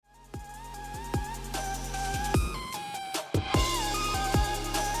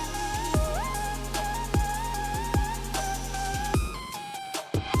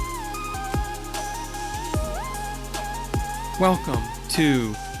Welcome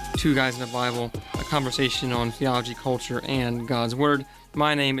to Two Guys in the Bible, a conversation on theology, culture, and God's Word.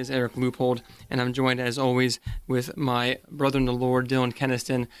 My name is Eric Leupold, and I'm joined, as always, with my brother in the Lord, Dylan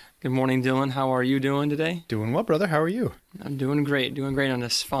Keniston. Good morning, Dylan. How are you doing today? Doing well, brother. How are you? I'm doing great on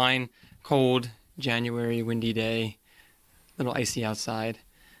this fine, cold, January, windy day. A little icy outside.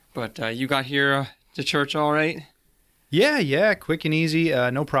 But you got here to church all right? Yeah, quick and easy,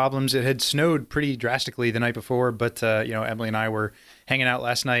 no problems. It had snowed pretty drastically the night before, but, Emily and I were hanging out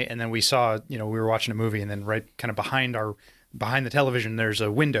last night, and then we saw, we were watching a movie, and then right kind of behind the television, there's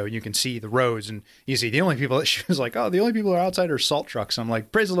a window. You can see the roads, and you see the only people, she was like, the only people who are outside are salt trucks. I'm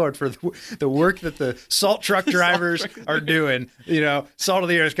like, praise the Lord for the work that the salt truck drivers are doing. Salt of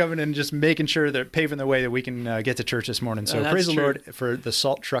the earth coming in, just making sure they're paving the way that we can get to church this morning. So praise the Lord for the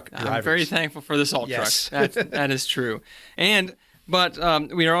salt truck drivers. I'm very thankful for the salt yes. trucks. That is true. But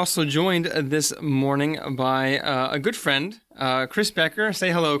we are also joined this morning by a good friend, Chris Becker.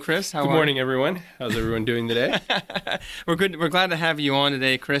 Say hello, Chris. Good morning, everyone. How's everyone doing today? We're good. We're glad to have you on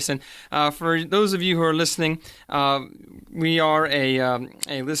today, Chris. And for those of you who are listening, we are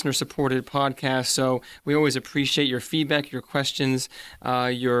a listener-supported podcast, so we always appreciate your feedback, your questions,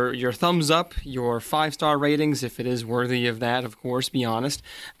 your thumbs up, your 5-star ratings, if it is worthy of that, of course, be honest.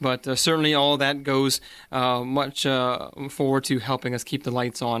 But certainly all that goes much forward to helping us keep the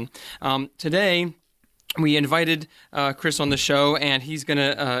lights on. Today, we invited Chris on the show, and he's going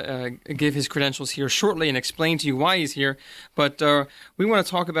to give his credentials here shortly and explain to you why he's here. But we want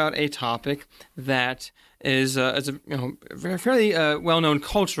to talk about a topic that is fairly well-known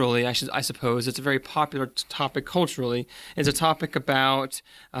culturally, I suppose. It's a very popular topic culturally. It's a topic about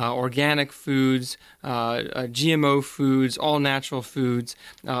organic foods, GMO foods, all-natural foods,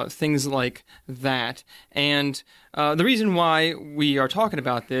 things like that. And the reason why we are talking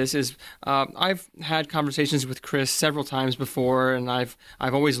about this is I've had conversations with Chris several times before, and I've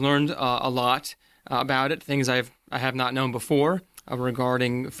always learned a lot about it, things I have not known before.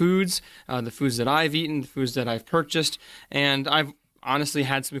 Regarding foods, the foods that I've eaten, the foods that I've purchased, and I've honestly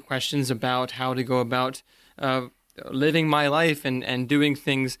had some questions about how to go about living my life and doing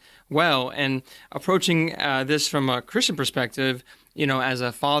things well, and approaching this from a Christian perspective. As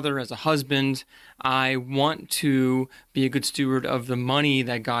a father, as a husband, I want to be a good steward of the money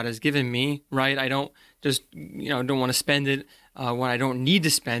that God has given me, right? I don't just, don't want to spend it when I don't need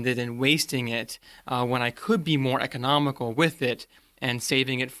to spend it and wasting it when I could be more economical with it and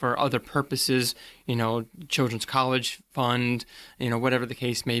saving it for other purposes, children's college fund, whatever the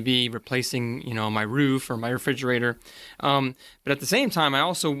case may be, replacing, my roof or my refrigerator. But at the same time, I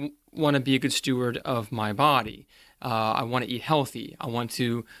also want to be a good steward of my body. I want to eat healthy. I want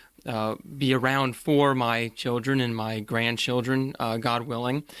to be around for my children and my grandchildren, God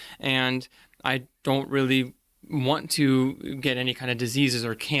willing. And I don't really want to get any kind of diseases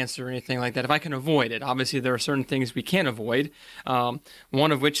or cancer or anything like that if I can avoid it. Obviously, there are certain things we can't avoid,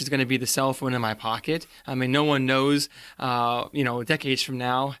 one of which is going to be the cell phone in my pocket. I mean, no one knows, decades from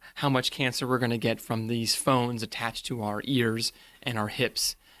now, how much cancer we're going to get from these phones attached to our ears and our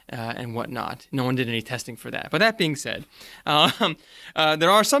hips. And whatnot. No one did any testing for that. But that being said, there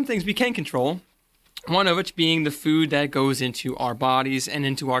are some things we can control, one of which being the food that goes into our bodies and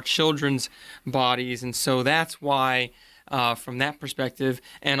into our children's bodies. And so that's why, from that perspective,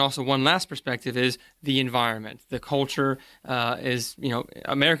 and also one last perspective is the environment. The culture is,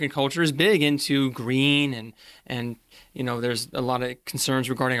 American culture is big into green and there's a lot of concerns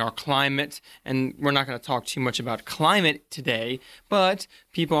regarding our climate, and we're not going to talk too much about climate today, but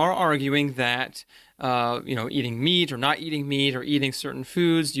people are arguing that, eating meat or not eating meat or eating certain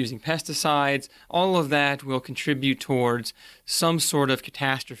foods, using pesticides, all of that will contribute towards some sort of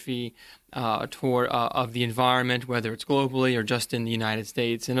catastrophe of the environment, whether it's globally or just in the United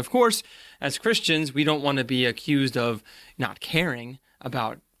States. And of course, as Christians, we don't want to be accused of not caring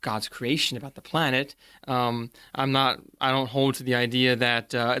about God's creation, about the planet. I don't hold to the idea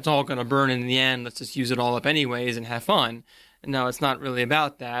that it's all going to burn in the end. Let's just use it all up anyways and have fun. No, it's not really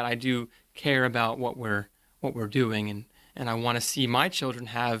about that. I do care about what we're doing, and I want to see my children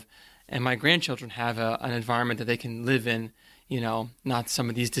have and my grandchildren have an environment that they can live in. Not some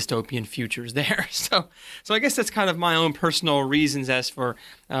of these dystopian futures there. So I guess that's kind of my own personal reasons as for,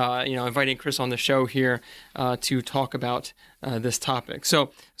 inviting Chris on the show here to talk about this topic.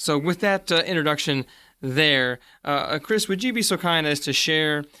 So with that introduction there. Chris, would you be so kind as to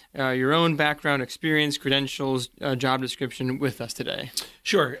share your own background, experience, credentials, job description with us today?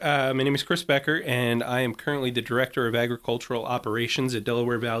 Sure. My name is Chris Becker, and I am currently the Director of Agricultural Operations at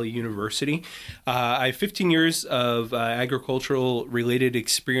Delaware Valley University. I have 15 years of agricultural-related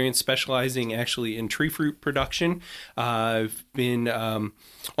experience, specializing actually in tree fruit production. I've been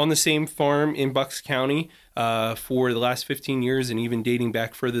on the same farm in Bucks County for the last 15 years, and even dating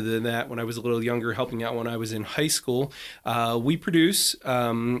back further than that when I was a little younger, helping out when I was in high school. We produce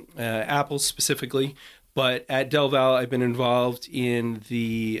apples specifically, but at Del Val, I've been involved in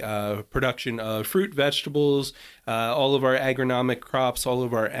the production of fruit, vegetables, all of our agronomic crops, all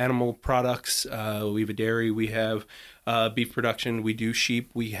of our animal products. We have a dairy, we have beef production, we do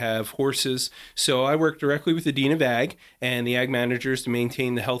sheep, we have horses. So I work directly with the Dean of Ag and the ag managers to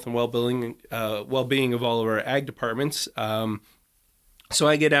maintain the health and well-being of all of our ag departments. So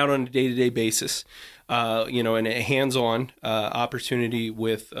I get out on a day-to-day basis, and a hands-on opportunity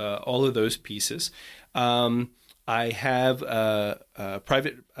with all of those pieces. I have a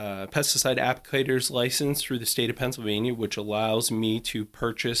private pesticide applicator's license through the state of Pennsylvania, which allows me to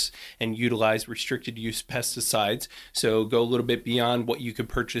purchase and utilize restricted use pesticides. So go a little bit beyond what you could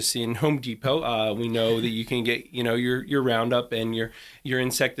purchase in Home Depot. We know that you can get, your Roundup and your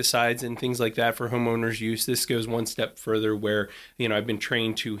insecticides and things like that for homeowners' use. This goes one step further, where I've been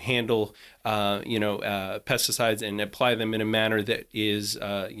trained to handle pesticides and apply them in a manner that is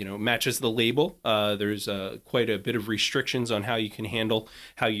matches the label. There's quite a bit of restrictions on how you can handle,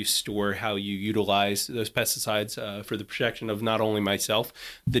 how you store, how you utilize those pesticides for the protection of not only myself,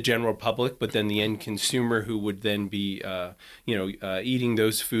 the general public, but then the end consumer who would then be eating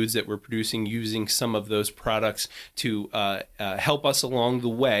those foods that we're producing, using some of those products to help us along the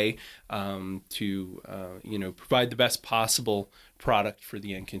way to provide the best possible product for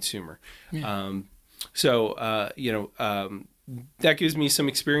the end consumer. Yeah. That gives me some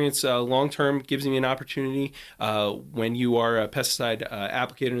experience long-term, gives me an opportunity. When you are a pesticide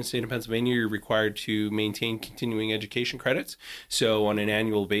applicator in the state of Pennsylvania, you're required to maintain continuing education credits. So on an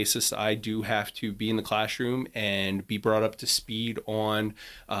annual basis, I do have to be in the classroom and be brought up to speed on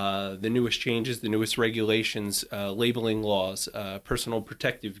the newest changes, the newest regulations, labeling laws, personal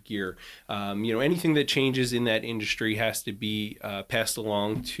protective gear. Anything that changes in that industry has to be passed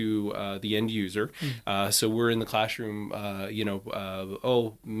along to the end user. So we're in the classroom,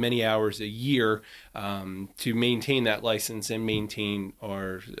 many hours a year to maintain that license and maintain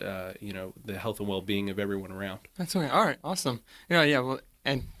our, the health and well-being of everyone around. That's okay. All right. Awesome. Well,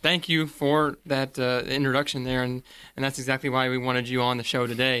 and thank you for that introduction there, and that's exactly why we wanted you on the show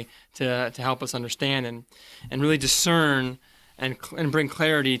today to help us understand and really discern and bring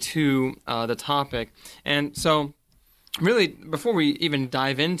clarity to the topic. And so, really, before we even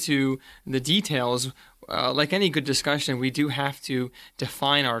dive into the details, like any good discussion, we do have to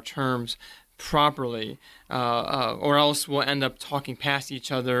define our terms properly, or else we'll end up talking past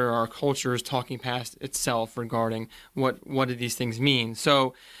each other. Our culture is talking past itself regarding what do these things mean.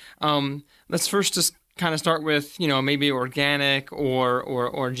 So let's first just kind of start with, maybe organic or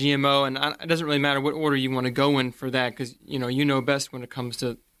GMO, and it doesn't really matter what order you want to go in for that, because you know best when it comes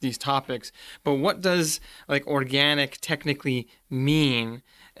to these topics. But what does organic technically mean,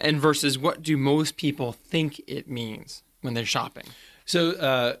 and versus what do most people think it means when they're shopping?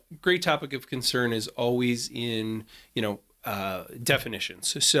 So great topic of concern is always in,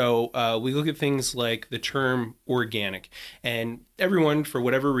 definitions. So we look at things like the term organic, and everyone, for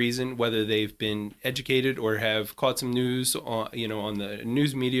whatever reason, whether they've been educated or have caught some news on, on the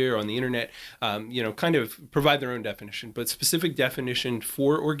news media or on the internet, kind of provide their own definition. But specific definition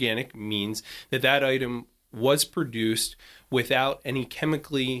for organic means that item was produced without any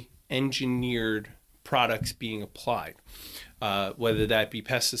chemically engineered products being applied, whether that be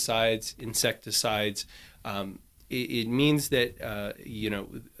pesticides, insecticides. It means that,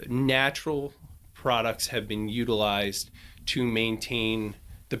 natural products have been utilized to maintain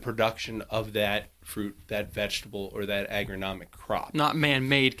the production of that fruit, that vegetable, or that agronomic crop. Not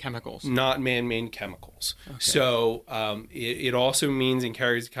man-made chemicals. Not man-made chemicals. Okay. So it also means and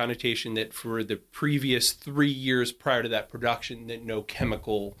carries a connotation that for the previous 3 years prior to that production, that no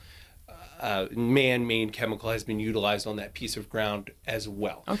chemical, man-made chemical has been utilized on that piece of ground as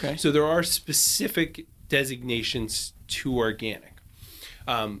well. Okay. So there are specific designations to organic.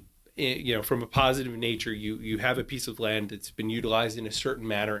 From a positive nature, you have a piece of land that's been utilized in a certain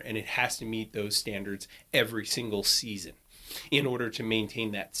manner, and it has to meet those standards every single season in order to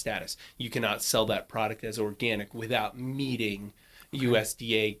maintain that status. You cannot sell that product as organic without meeting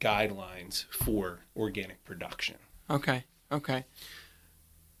USDA guidelines for organic production. Okay.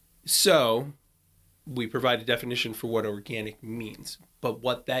 So we provide a definition for what organic means. But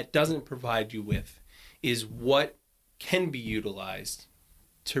what that doesn't provide you with is what can be utilized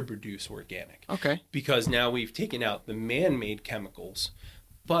to produce organic. Okay. Because now we've taken out the man-made chemicals,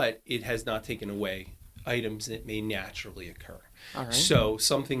 but it has not taken away items that may naturally occur. All right. So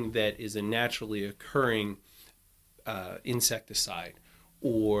something that is a naturally occurring insecticide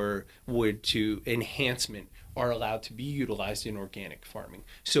or wood to enhancement are allowed to be utilized in organic farming.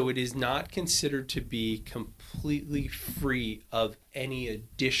 So it is not considered to be completely free of any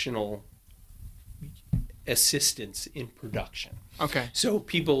additional assistance in production. Okay. So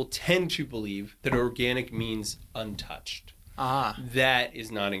people tend to believe that organic means untouched. Ah. That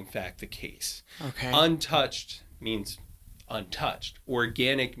is not in fact the case. Okay. Untouched means untouched.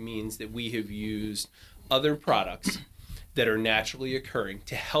 Organic means that we have used other products that are naturally occurring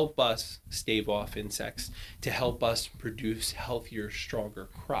to help us stave off insects, to help us produce healthier, stronger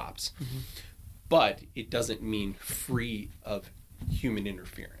crops. Mm-hmm. But it doesn't mean free of human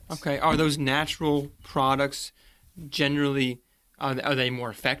interference. Okay. Are those natural products generally, are they more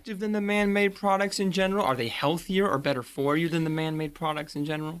effective than the man-made products in general? Are they healthier or better for you than the man-made products in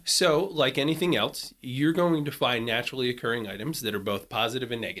general? So, like anything else, you're going to find naturally occurring items that are both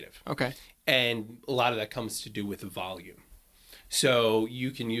positive and negative. Okay. And a lot of that comes to do with volume. So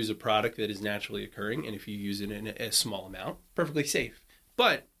you can use a product that is naturally occurring, and if you use it in a small amount, perfectly safe.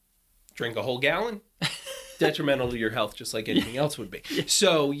 But drink a whole gallon, detrimental to your health, just like anything else would be.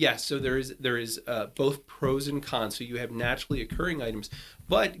 So yes, so there is both pros and cons. So you have naturally occurring items,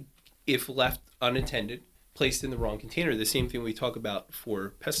 but if left unattended, placed in the wrong container, the same thing we talk about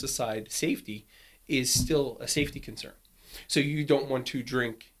for pesticide safety is still a safety concern. So you don't want to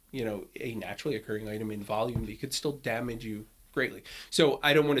drink, a naturally occurring item in volume that could still damage you greatly. So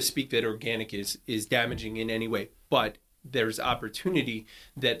I don't want to speak that organic is damaging in any way, but there's opportunity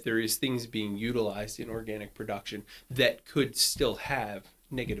that there is things being utilized in organic production that could still have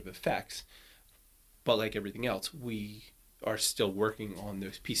negative effects. But like everything else, we are still working on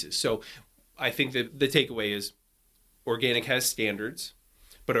those pieces. So I think that the takeaway is organic has standards,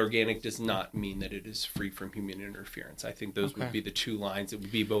 but organic does not mean that it is free from human interference. I think those would be the two lines that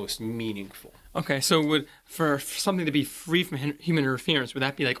would be most meaningful. Okay, so for something to be free from human interference, would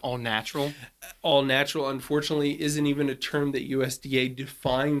that be like all natural? All natural, unfortunately, isn't even a term that USDA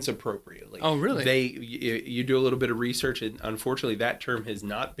defines appropriately. Oh, really? You do a little bit of research, and unfortunately, that term has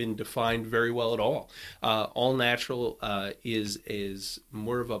not been defined very well at all. All natural is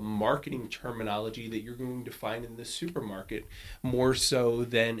more of a marketing terminology that you're going to find in the supermarket, more so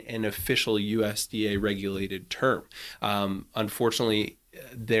than an official USDA regulated term. Unfortunately,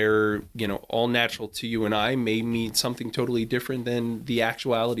 they're, all natural to you and I may mean something totally different than the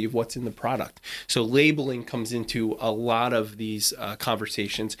actuality of what's in the product. So labeling comes into a lot of these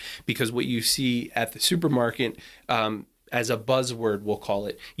conversations, because what you see at the supermarket, as a buzzword, we'll call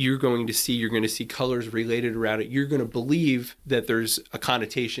it, you're going to see colors related around it. You're going to believe that there's a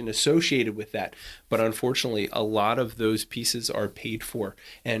connotation associated with that. But unfortunately, a lot of those pieces are paid for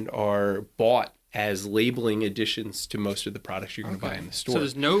and are bought as labeling additions to most of the products you're going to buy in the store. So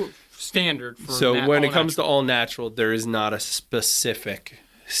there's no standard for So when it comes to all natural, there is not a specific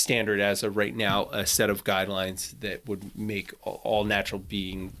standard as of right now, a set of guidelines that would make all natural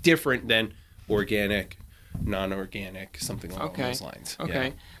being different than organic, non-organic, something along those lines. Okay.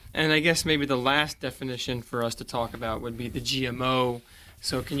 Yeah. And I guess maybe the last definition for us to talk about would be the GMO.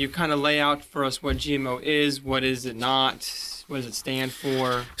 So can you kind of lay out for us what GMO is, what is it not? What does it stand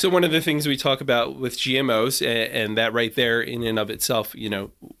for? So one of the things we talk about with GMOs, and that right there in and of itself,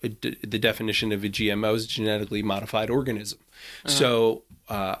 the definition of a GMO is genetically modified organism. So,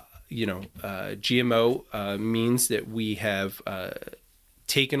 GMO means that we have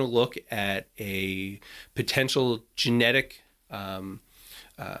taken a look at a potential genetic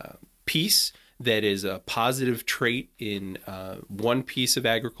piece that is a positive trait in one piece of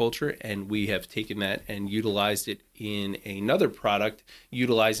agriculture, and we have taken that and utilized it in another product,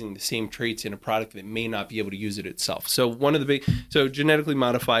 utilizing the same traits in a product that may not be able to use it itself. So one of the genetically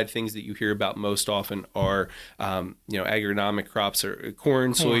modified things that you hear about most often are, agronomic crops are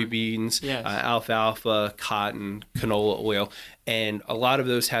corn, soybeans, yes. Alfalfa, cotton, canola oil. And a lot of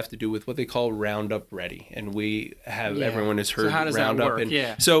those have to do with what they call Roundup Ready. And we have, everyone has heard so how does Roundup. That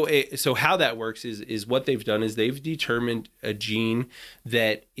work? And so how that works is what they've done is they've determined a gene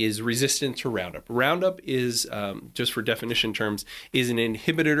that is resistant to Roundup. Roundup is, just for definition terms, is an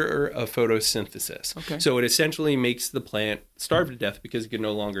inhibitor of photosynthesis. Okay. So it essentially makes the plant starve to death because it can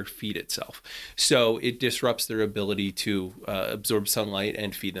no longer feed itself. So it disrupts their ability to absorb sunlight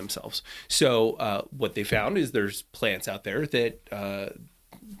and feed themselves. So what they found is there's plants out there that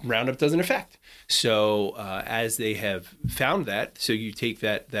Roundup doesn't affect. So as they have found that, so you take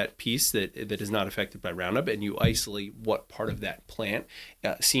that piece that is not affected by Roundup and you isolate what part of that plant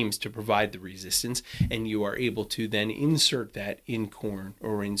seems to provide the resistance, and you are able to then insert that in corn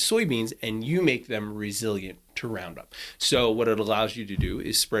or in soybeans, and you make them resilient to Roundup. So what it allows you to do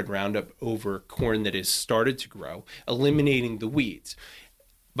is spread Roundup over corn that has started to grow, eliminating the weeds.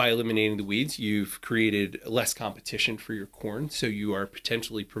 By eliminating the weeds, you've created less competition for your corn, so you are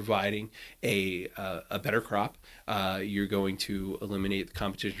potentially providing a better crop. You're going to eliminate the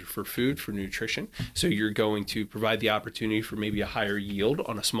competition for food, for nutrition, so you're going to provide the opportunity for maybe a higher yield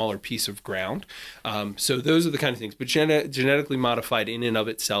on a smaller piece of ground. So those are the kind of things. But genetically modified in and of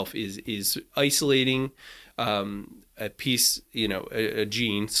itself is isolating a piece, a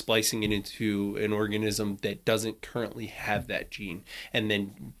gene, splicing it into an organism that doesn't currently have that gene, and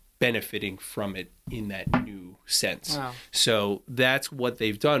then benefiting from it in that new sense. Wow. So that's what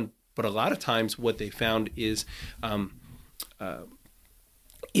they've done. But a lot of times what they found is that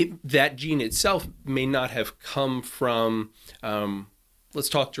gene itself may not have come from, let's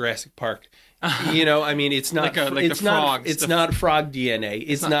talk Jurassic Park. It's not it's not frog DNA.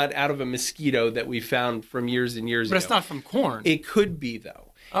 It's not out of a mosquito that we found from years and years ago. But it's not from corn. It could be,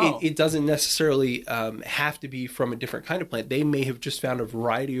 though. Oh. It doesn't necessarily have to be from a different kind of plant. They may have just found a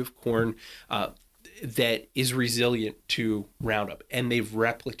variety of corn that is resilient to Roundup, and they've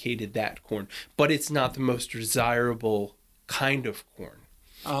replicated that corn. But it's not the most desirable kind of corn.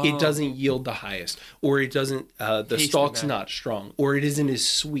 Oh. It doesn't yield the highest, or it doesn't. The stalk's not strong, or it isn't as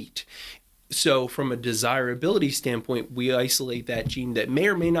sweet. So from a desirability standpoint, we isolate that gene that may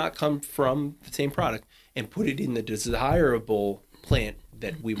or may not come from the same product and put it in the desirable plant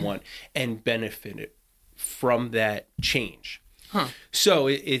that we want and benefit it from that change. Huh. So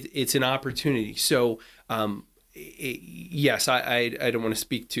it's an opportunity. So yes, I don't want to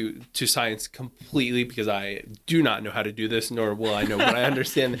speak to science completely because I do not know how to do this, nor will I know, but I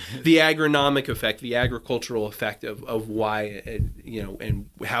understand the agronomic effect, the agricultural effect of why, and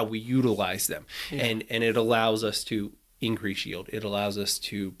how we utilize them. Yeah. And it allows us to increase yield. It allows us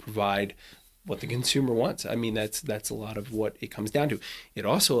to provide what the consumer wants. I mean, that's a lot of what it comes down to. It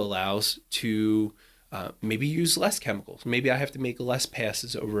also allows to maybe use less chemicals. Maybe I have to make less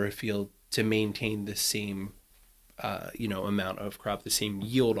passes over a field to maintain the same amount of crop, the same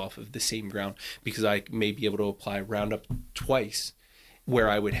yield off of the same ground, because I may be able to apply Roundup twice where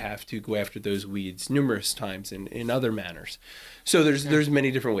I would have to go after those weeds numerous times in other manners. So there's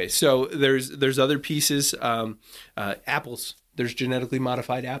many different ways. So there's other pieces, apples. There's genetically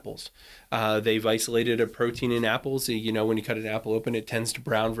modified apples. They've isolated a protein in apples. When you cut an apple open, it tends to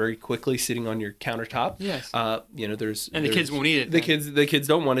brown very quickly sitting on your countertop. Yes. The kids won't eat it. The kids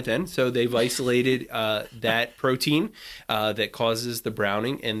don't want it then. So they've isolated that protein that causes the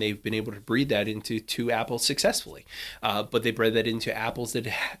browning, and they've been able to breed that into 2 apples successfully. But they bred that into apples that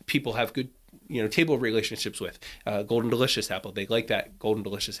people have good table relationships with. Golden Delicious apple. They like that Golden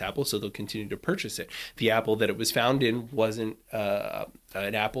Delicious apple, so they'll continue to purchase it. The apple that it was found in wasn't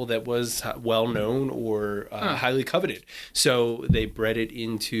an apple that was well known or highly coveted. So they bred it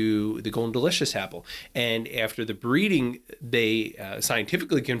into the Golden Delicious apple. And after the breeding, they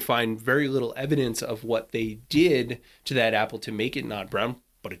scientifically can find very little evidence of what they did to that apple to make it not brown,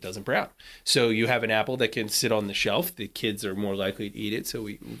 but it doesn't brown. So you have an apple that can sit on the shelf. The kids are more likely to eat it. So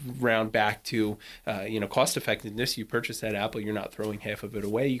we round back to, cost effectiveness. You purchase that apple, you're not throwing half of it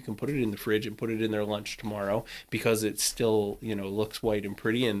away. You can put it in the fridge and put it in their lunch tomorrow because it still, looks white and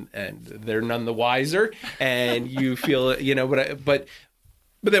pretty, and they're none the wiser. And you feel,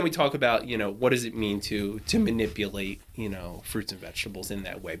 but then we talk about, what does it mean to manipulate, fruits and vegetables in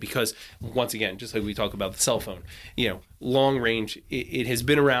that way? Because once again, just like we talk about the cell phone, long range, it has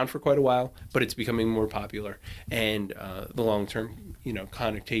been around for quite a while, but it's becoming more popular. And the long-term,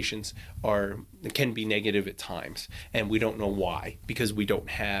 connotations can be negative at times. And we don't know why, because we don't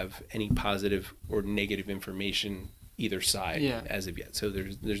have any positive or negative information either side as of yet. So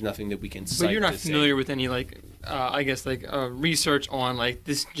there's nothing that we can cite. But you're not familiar with any research on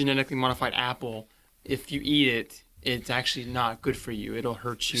this genetically modified apple. If you eat it, it's actually not good for you. It'll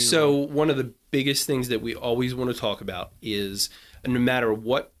hurt you. So one of the biggest things that we always want to talk about is no matter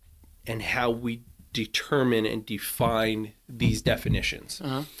what and how we determine and define these definitions,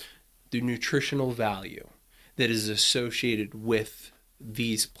 the nutritional value that is associated with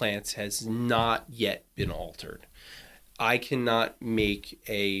these plants has not yet been altered. I cannot make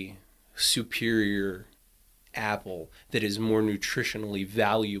a superior apple that is more nutritionally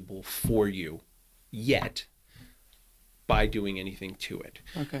valuable for you yet by doing anything to it.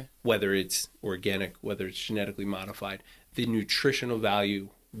 Okay. Whether it's organic, whether it's genetically modified, the nutritional value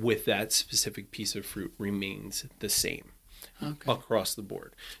with that specific piece of fruit remains the same. Okay. Across the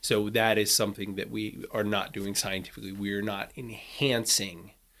board. So that is something that we are not doing scientifically. We are not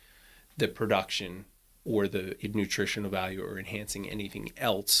enhancing the production or the nutritional value or enhancing anything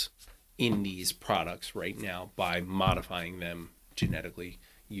else in these products right now by modifying them genetically,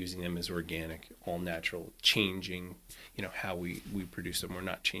 using them as organic, all natural, changing, how we produce them. We're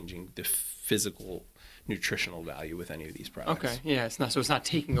not changing the physical nutritional value with any of these products. Okay. Yeah. It's not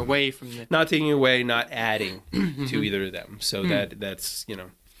taking away from the. Not taking away, not adding to either of them. So that's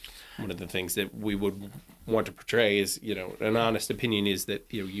one of the things that we would want to portray is an honest opinion is that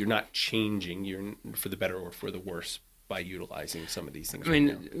you're not changing, you're for the better or for the worse by utilizing some of these things. I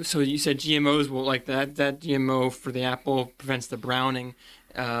mean, so you said GMOs will like that GMO for the apple prevents the browning,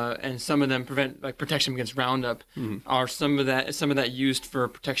 and some of them prevent protection against Roundup. Mm-hmm. Are some of that used for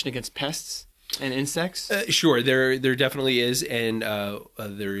protection against pests and insects? Sure, there definitely is, and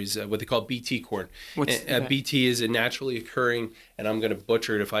there is what they call BT corn. BT is a naturally occurring, and I'm going to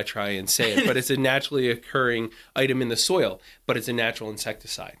butcher it if I try and say it, but it's a naturally occurring item in the soil, but it's a natural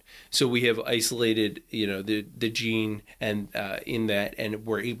insecticide. So we have isolated, the gene and in that, and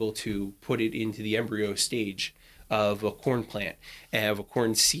we're able to put it into the embryo stage of a corn plant and of a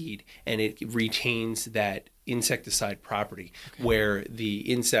corn seed, and it retains that insecticide property, where the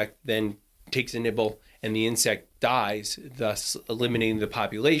insect then takes a nibble and the insect dies, thus eliminating the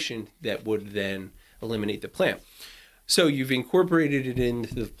population that would then eliminate the plant. So you've incorporated it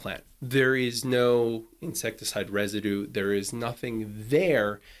into the plant. There is no insecticide residue. There is nothing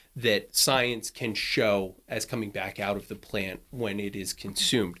there that science can show as coming back out of the plant when it is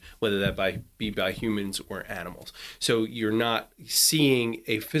consumed, whether that be by humans or animals. So you're not seeing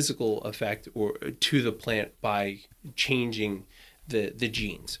a physical effect or to the plant by changing the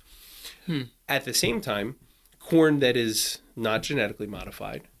genes. At the same time, corn that is not genetically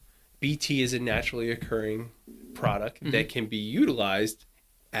modified, BT is a naturally occurring product that can be utilized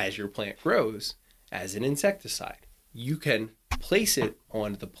as your plant grows as an insecticide. You can place it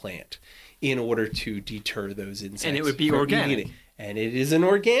on the plant in order to deter those insects. And it would be organic. Eating. And it is an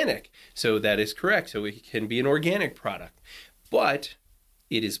organic. So that is correct. So it can be an organic product. But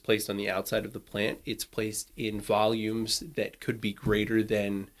it is placed on the outside of the plant. It's placed in volumes that could be greater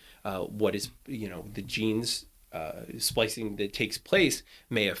than what is, the genes splicing that takes place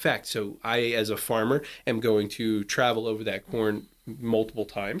may affect. So I, as a farmer, am going to travel over that corn multiple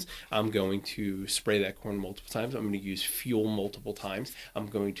times. I'm going to spray that corn multiple times. I'm going to use fuel multiple times. I'm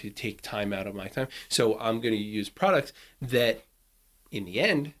going to take time out of my time. So I'm going to use products that, in the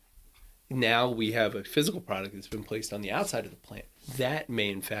end, now we have a physical product that's been placed on the outside of the plant. That may,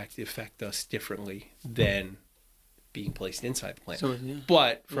 in fact, affect us differently than being placed inside the plant. So,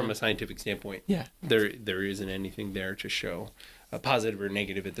 but from a scientific standpoint, there isn't anything there to show a positive or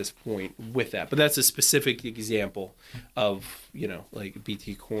negative at this point with that. But that's a specific example of, like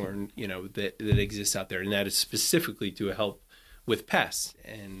BT corn, that exists out there. And that is specifically to help with pests.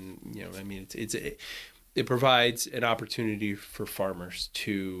 And, it provides an opportunity for farmers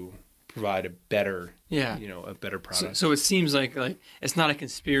to provide a better, a better product. So it seems like it's not a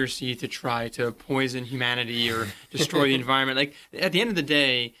conspiracy to try to poison humanity or destroy the environment. Like at the end of the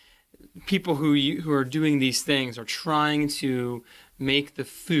day, people who are doing these things are trying to make the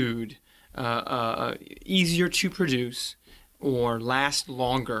food easier to produce, or last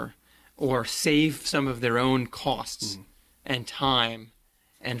longer, or save some of their own costs and time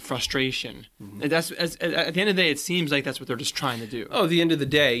and frustration. And at the end of the day, it seems like that's what they're just trying to do. Oh, at the end of the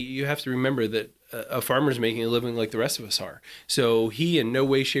day, you have to remember that a farmer's making a living like the rest of us are. So he, in no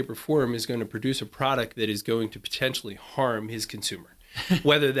way, shape, or form, is going to produce a product that is going to potentially harm his consumer.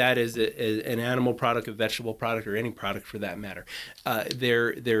 Whether that is an animal product, a vegetable product, or any product for that matter.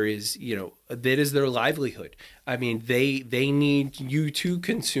 There is, that is their livelihood. I mean, they need you to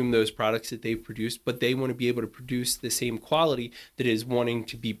consume those products that they've produced, but they want to be able to produce the same quality that is wanting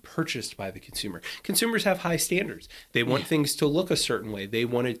to be purchased by the consumer. Consumers have high standards. They want things to look a certain way. They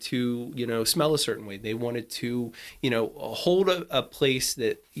want it to, smell a certain way. They want it to, hold a place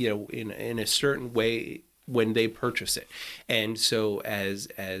that, in a certain way when they purchase it. And so as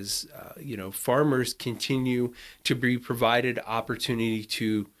farmers continue to be provided opportunity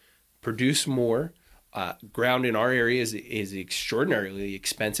to produce more, ground in our area is extraordinarily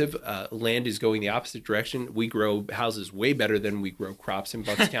expensive. Land is going the opposite direction. We grow houses way better than we grow crops in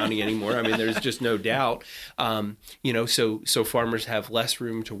Bucks County anymore. I mean, there's just no doubt. So farmers have less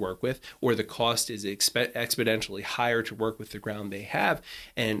room to work with, or the cost is exponentially higher to work with the ground they have,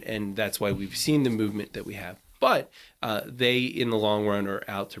 and that's why we've seen the movement that we have. But they, in the long run, are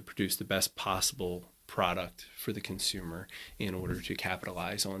out to produce the best possible product for the consumer in order to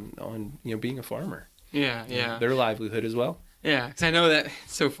capitalize on being a farmer. Yeah. Their livelihood as well. Yeah, because I know that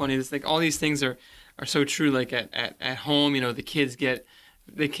it's so funny. It's like all these things are so true. Like at home, the kids get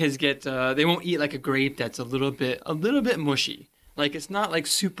they won't eat like a grape that's a little bit mushy. Like it's not like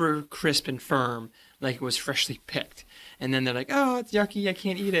super crisp and firm like it was freshly picked. And then they're like, oh, it's yucky, I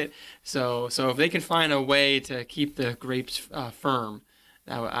can't eat it. So if they can find a way to keep the grapes firm,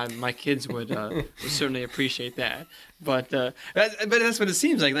 my kids would certainly appreciate that. But that's what it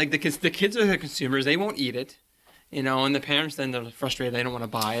seems like. Like the kids are the consumers; they won't eat it, and the parents then they're frustrated; they don't want to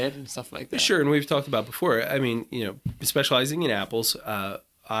buy it and stuff like that. Sure, and we've talked about before. I mean, specializing in apples,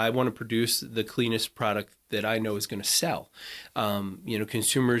 I want to produce the cleanest product that I know is going to sell.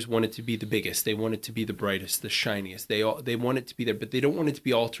 Consumers want it to be the biggest. They want it to be the brightest, the shiniest. They want it to be there, but they don't want it to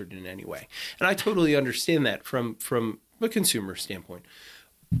be altered in any way. And I totally understand that from a consumer standpoint.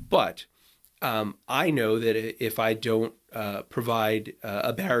 But I know that if I don't provide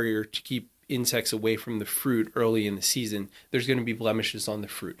a barrier to keep insects away from the fruit early in the season, there's going to be blemishes on the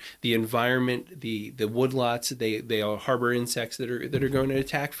fruit. The environment, the woodlots, they all harbor insects that are going to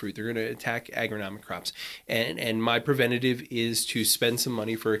attack fruit. They're going to attack agronomic crops. And my preventative is to spend some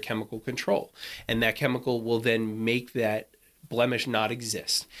money for a chemical control. And that chemical will then make that blemish not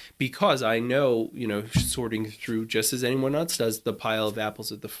exist, because I know, sorting through, just as anyone else does, the pile of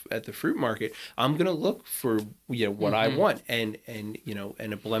apples at the fruit market, I'm going to look for what I want, and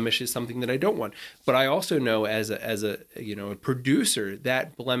a blemish is something that I don't want. But I also know as a producer,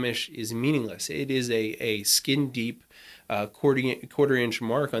 that blemish is meaningless. It is a skin deep quarter inch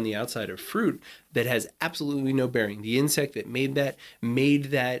mark on the outside of fruit that has absolutely no bearing. The insect that made that may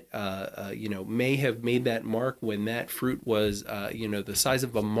have made that mark when that fruit was the size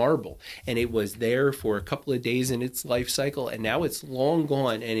of a marble, and it was there for a couple of days in its life cycle, and now it's long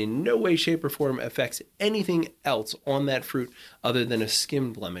gone and in no way, shape, or form affects anything else on that fruit other than a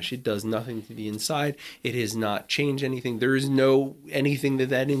skin blemish. It does nothing to the inside. It has not changed anything. There is no anything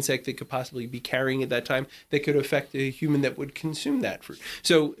that insect that could possibly be carrying at that time that could affect a human that would consume that fruit.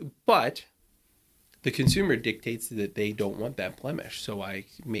 So, but the consumer dictates that they don't want that blemish. So I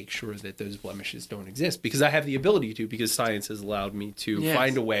make sure that those blemishes don't exist, because I have the ability to, because science has allowed me to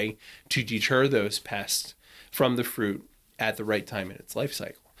find a way to deter those pests from the fruit at the right time in its life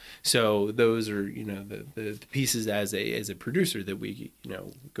cycle. So those are, the pieces as a producer that we,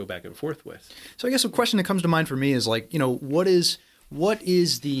 go back and forth with. So I guess a question that comes to mind for me is like, what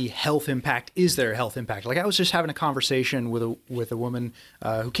is the health impact? Is there a health impact? Like I was just having a conversation with a woman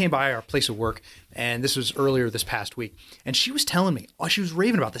who came by our place of work, and this was earlier this past week, and she was telling me, she was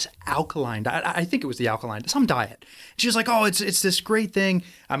raving about this alkaline diet. I think it was the alkaline, some diet. She was like, it's this great thing.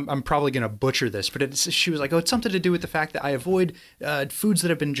 I'm probably going to butcher this, but she was like, it's something to do with the fact that I avoid foods that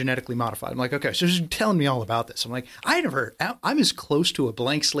have been genetically modified. I'm like, okay, so she's telling me all about this. I'm like, I'm as close to a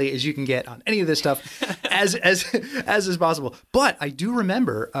blank slate as you can get on any of this stuff as is possible. But I do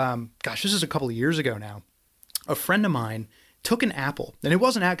remember, this is a couple of years ago now, a friend of mine took an apple, and it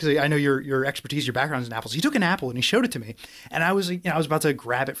wasn't because I know your expertise, your background is in apples. He took an apple and he showed it to me, and I was about to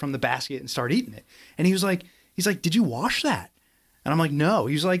grab it from the basket and start eating it, and he's like, did you wash that? And I'm like, no.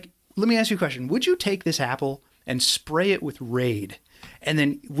 He's like, let me ask you a question. Would you take this apple and spray it with Raid, and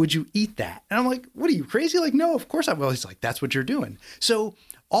then would you eat that? And I'm like, what are you, crazy? Like, no, of course I will. He's like, that's what you're doing. So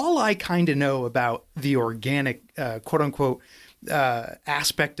all I kind of know about the organic, quote unquote,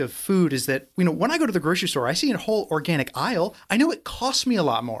 aspect of food is that, when I go to the grocery store, I see a whole organic aisle. I know it costs me a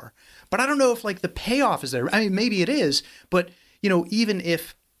lot more, but I don't know if like the payoff is there. I mean, maybe it is, but even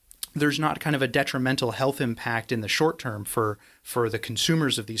if there's not kind of a detrimental health impact in the short term for the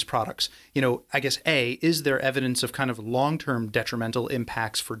consumers of these products, I guess, is there evidence of kind of long-term detrimental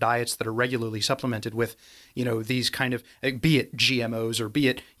impacts for diets that are regularly supplemented with, these kind of, be it GMOs or be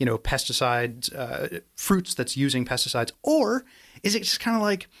it, pesticides, fruits that's using pesticides, or is it just kind of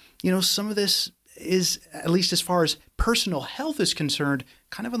like, some of this is, at least as far as personal health is concerned,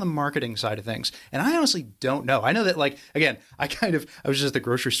 kind of on the marketing side of things? And I honestly don't know. I know that, like, again, I was just at the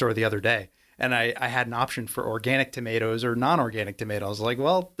grocery store the other day, and I had an option for organic tomatoes or non-organic tomatoes. Like,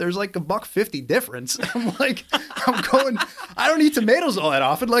 well, there's like $1.50 difference. I'm like, I don't eat tomatoes all that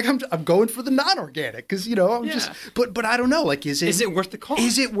often. Like, I'm going for the non-organic because, but I don't know. Like, is it worth the cost?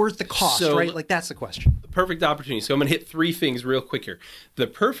 Is it worth the cost, So, right? Like, that's the question. Perfect opportunity. So I'm going to hit three things real quick here. The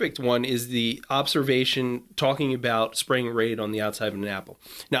perfect one is the observation talking about spraying Raid on the outside of an apple.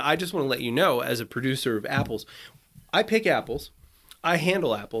 Now, I just want to let you know, as a producer of apples, I pick apples, I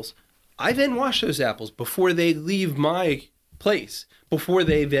handle apples, I then wash those apples before they leave my place, before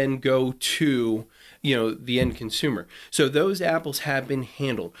they then go to the end consumer. So those apples have been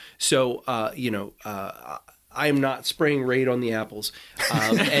handled. So, I am not spraying Raid on the apples,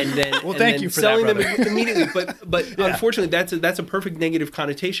 and then thank you for selling that, them immediately. But unfortunately, that's a perfect negative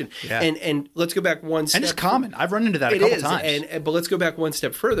connotation. Yeah. And let's go back one step. And it's common. I've run into that a couple times. But let's go back one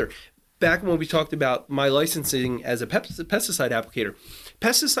step further. Back when we talked about my licensing as a pesticide applicator,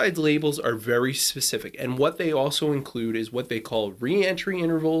 pesticide labels are very specific. And what they also include is what they call re-entry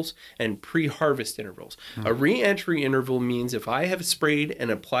intervals and pre-harvest intervals. A re-entry interval means if I have sprayed and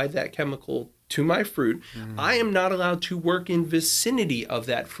applied that chemical to my fruit, I am not allowed to work in vicinity of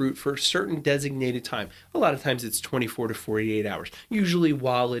that fruit for a certain designated time. A lot of times it's 24 to 48 hours, usually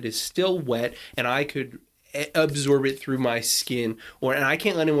while it is still wet and I could absorb it through my skin, and I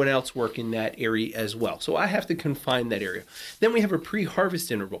can't let anyone else work in that area as well. So I have to confine that area. Then we have a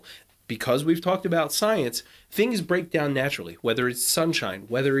pre-harvest interval. Because we've talked about science, things break down naturally, whether it's sunshine,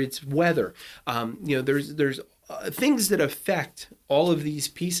 whether it's weather. There's things that affect all of these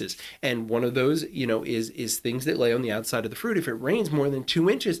pieces. And one of those, is things that lay on the outside of the fruit. If it rains more than 2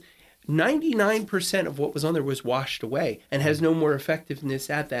 inches, 99% of what was on there was washed away and has no more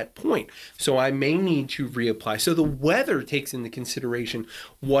effectiveness at that point. So I may need to reapply. So the weather takes into consideration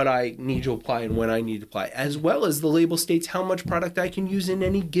what I need to apply and when I need to apply, as well as the label states how much product I can use in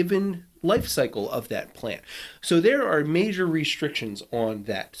any given life cycle of that plant. So there are major restrictions on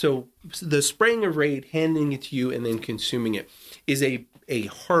that. So the spraying of Raid, handing it to you, and then consuming it is a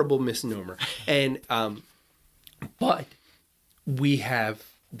horrible misnomer. And but we have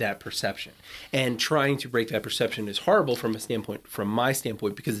that perception, and trying to break that perception is horrible from my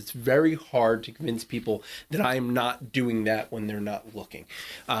standpoint, because it's very hard to convince people that I am not doing that when they're not looking.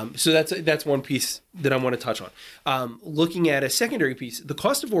 So that's one piece that I want to touch on. Looking at a secondary piece, the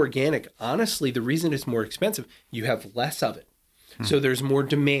cost of organic, honestly, the reason it's more expensive, you have less of it. So there's more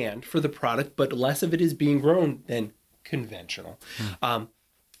demand for the product, but less of it is being grown than conventional.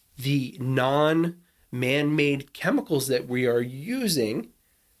 The non-man-made chemicals that we are using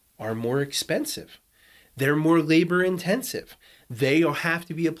are more expensive. They're more labor intensive. They have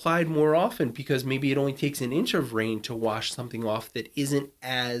to be applied more often because maybe it only takes an inch of rain to wash something off that isn't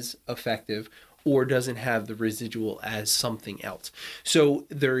as effective or doesn't have the residual as something else. So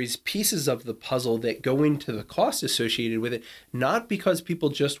there is pieces of the puzzle that go into the cost associated with it, not because people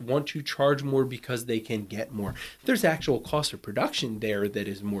just want to charge more because they can get more. There's actual cost of production there that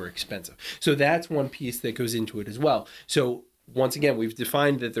is more expensive. So that's one piece that goes into it as well. So once again, we've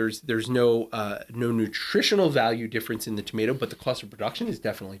defined that there's no nutritional value difference in the tomato, but the cost of production is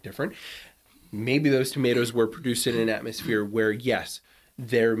definitely different. Maybe those tomatoes were produced in an atmosphere where, yes,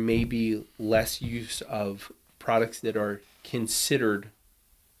 there may be less use of products that are considered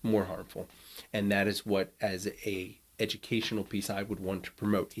more harmful. And that is what, as a educational piece, I would want to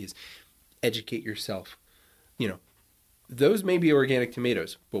promote, is educate yourself. Those may be organic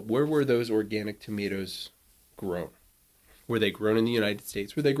tomatoes, but where were those organic tomatoes grown? Were they grown in the United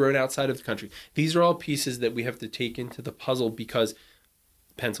States? Were they grown outside of the country? These are all pieces that we have to take into the puzzle, because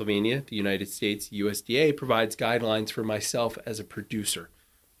Pennsylvania, the United States, USDA provides guidelines for myself as a producer.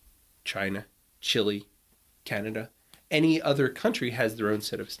 China, Chile, Canada, any other country has their own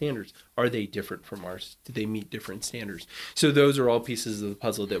set of standards. Are they different from ours? Do they meet different standards? So those are all pieces of the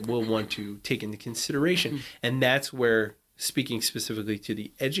puzzle that we'll want to take into consideration. And that's where, speaking specifically to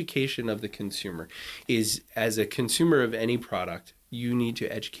the education of the consumer, is as a consumer of any product, you need to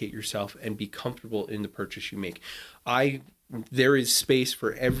educate yourself and be comfortable in the purchase you make. There is space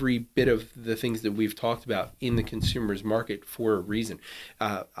for every bit of the things that we've talked about in the consumer's market for a reason.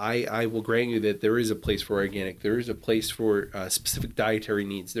 I will grant you that there is a place for organic. There is a place for specific dietary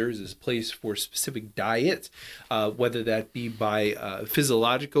needs. There is a place for specific diets, whether that be by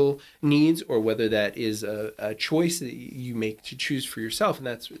physiological needs or whether that is a choice that you make to choose for yourself, and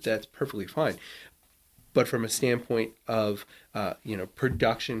that's perfectly fine. But from a standpoint of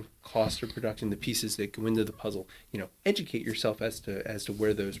production, cost of production, the pieces that go into the puzzle, educate yourself as to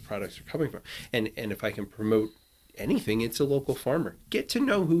where those products are coming from. And if I can promote anything, it's a local farmer. Get to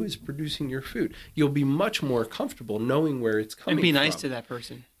know who is producing your food. You'll be much more comfortable knowing where it's coming from. And be nice to that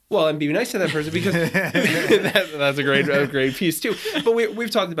person. Well, and be nice to that person, because that's a great piece too. But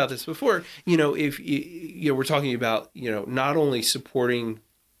we've talked about this before. If we're talking about not only supporting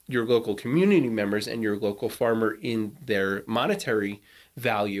your local community members and your local farmer in their monetary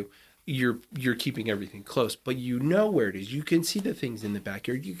value, you're keeping everything close, but where it is. You can see the things in the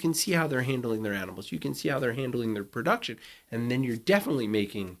backyard. You can see how they're handling their animals. You can see how they're handling their production, and then you're definitely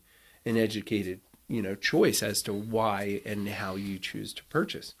making an educated choice as to why and how you choose to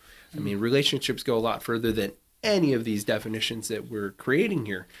purchase. I mean, relationships go a lot further than any of these definitions that we're creating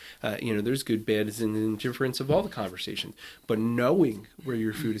here. There's good, bad, and indifference of all the conversations. But knowing where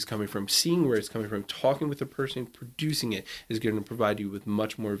your food is coming from, seeing where it's coming from, talking with the person producing it is going to provide you with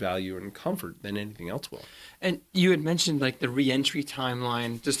much more value and comfort than anything else will. And you had mentioned like the re-entry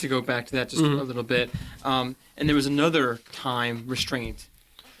timeline, just to go back to that just a little bit. And there was another time restraint.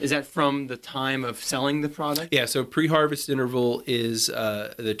 Is that from the time of selling the product? Yeah, so pre-harvest interval is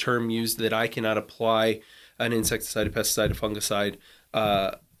the term used that I cannot apply an insecticide, a pesticide, a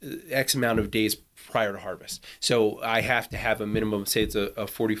fungicide, X amount of days prior to harvest. So I have to have a minimum, say it's a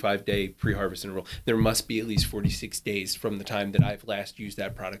 45-day pre-harvest interval. There must be at least 46 days from the time that I've last used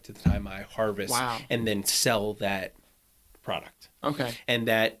that product to the time I harvest and then sell that product. Okay. And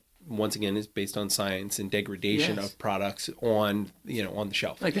that, once again, is based on science and degradation of products on the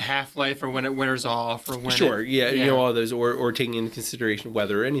shelf. Like the half-life, or when it wears off, or when all those, or taking into consideration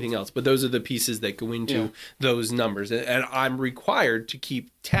weather or anything else. But those are the pieces that go into those numbers, and I'm required to keep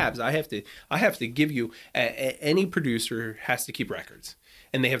tabs. I have to give you any producer has to keep records.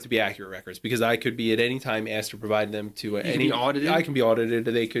 And they have to be accurate records, because I could be at any time asked to provide them to any. Be audited? I can be audited.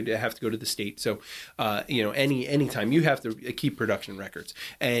 They could have to go to the state. So, any time you have to keep production records,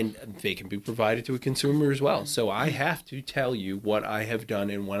 and they can be provided to a consumer as well. So I have to tell you what I have done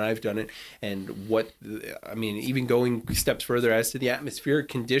and when I've done it, and even going steps further as to the atmospheric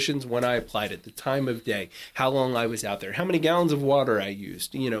conditions when I applied it, the time of day, how long I was out there, how many gallons of water I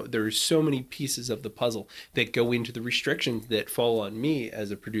used. There's so many pieces of the puzzle that go into the restrictions that fall on me as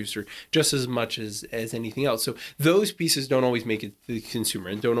a producer, just as much as anything else. So those pieces don't always make it to the consumer,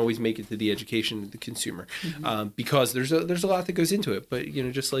 and don't always make it to the education of the consumer, because there's a lot that goes into it. But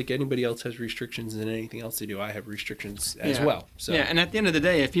just like anybody else has restrictions and anything else they do, I have restrictions as well. So and at the end of the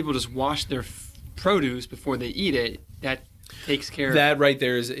day, if people just wash their produce before they eat it, that takes care of that. Right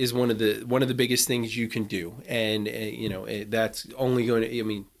there is one of the biggest things you can do, and that's only going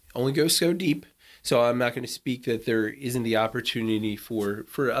to only go so deep. So I'm not going to speak that there isn't the opportunity for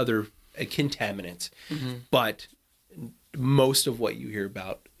other contaminants, but most of what you hear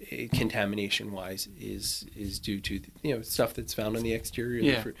about contamination-wise is due to stuff that's found on the exterior of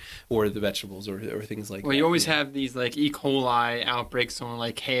the fruit, or the vegetables, or things like that. Well, you always have these like E. coli outbreaks on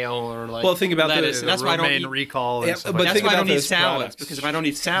like kale or like think about lettuce, and that's why I don't eat recall. But that's why I don't eat salads, because if I don't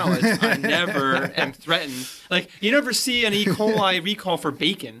eat salads, I never am threatened. Like you never see an E. coli recall for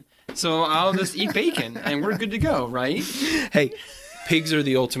bacon. So I'll just eat bacon, and we're good to go, right? Hey, pigs are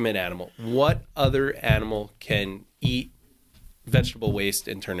the ultimate animal. What other animal can eat vegetable waste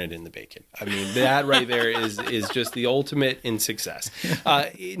and turn it into bacon? That right there is just the ultimate in success.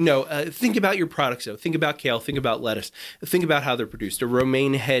 Think about your products, though. Think about kale. Think about lettuce. Think about how they're produced. A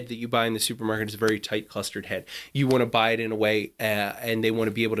romaine head that you buy in the supermarket is a very tight clustered head. You want to buy it in a way, and they want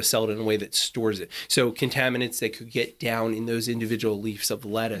to be able to sell it in a way that stores it. So contaminants that could get down in those individual leaves of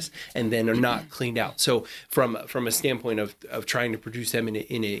lettuce and then are not cleaned out. So from a standpoint of trying to produce them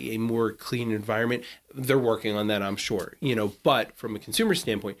in a more clean environment, they're working on that, I'm sure. But from a consumer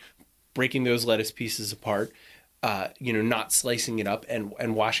standpoint, breaking those lettuce pieces apart, not slicing it up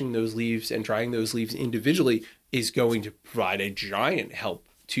and washing those leaves and drying those leaves individually is going to provide a giant help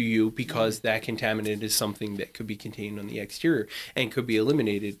to you, because that contaminant is something that could be contained on the exterior and could be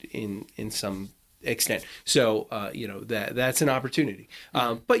eliminated in some extent. So, that's an opportunity.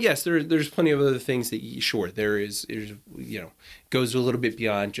 But yes, there's plenty of other things that there is goes a little bit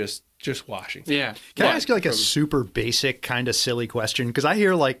beyond just washing. Yeah. Can I ask you like a super basic kind of silly question? Because I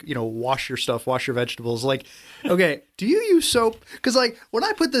hear wash your stuff, wash your vegetables. Like, okay, do you use soap? Because like when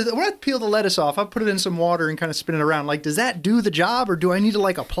I peel the lettuce off, I put it in some water and kind of spin it around. Like, does that do the job, or do I need to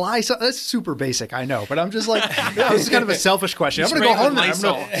like apply something? That's super basic, I know, but I'm just like, this is kind of a selfish question. I'm going to go home tonight.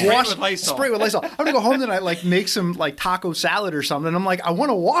 I'm going to spray it with Lysol. I'm going to go home tonight, like make some like taco salad or something. And I'm like, I want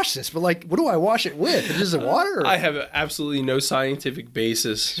to wash this, but like, what do I wash it with? Is it water? I have absolutely no scientific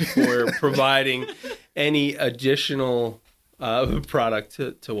basis for providing any additional product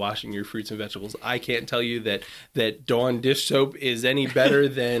to washing your fruits and vegetables. I can't tell you that Dawn dish soap is any better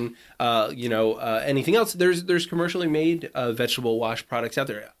than anything else. There's commercially made vegetable wash products out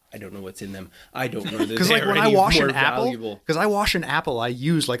there. I don't know what's in them. I don't know that because like when I wash an apple, I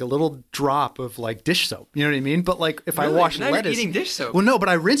use like a little drop of like dish soap. You know what I mean? But like if I wash lettuce, eating dish soap. Well, no, but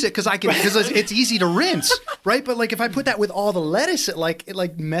I rinse it because it's easy to rinse, right? But like if I put that with all the lettuce, it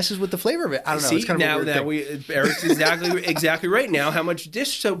like messes with the flavor of it. I don't know. See, it's kind of now Eric's exactly right. Now, how much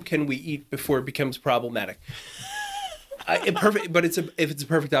dish soap can we eat before it becomes problematic? Perfect, but it's a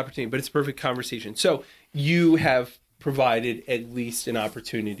perfect opportunity, but it's a perfect conversation. So you have provided at least an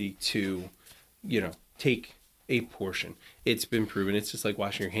opportunity to, take a portion. It's been proven. It's just like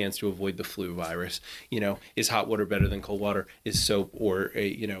washing your hands to avoid the flu virus. You know, is hot water better than cold water? Is soap or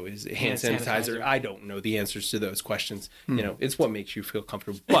is hand sanitizer? I don't know the answers to those questions. You know, it's what makes you feel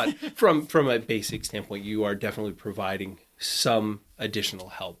comfortable. But from a basic standpoint, you are definitely providing some additional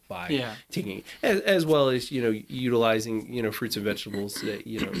help by taking, as well as utilizing fruits and vegetables that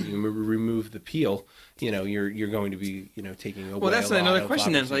you remove the peel. You're going to be taking away. Well, that's another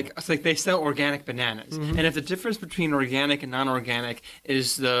question. Then, it's like they sell organic bananas, and if the difference between organic and non-organic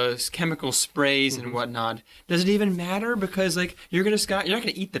is the chemical sprays and whatnot, does it even matter? Because you're not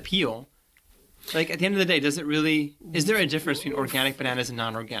gonna eat the peel. Like at the end of the day, is there a difference between organic bananas and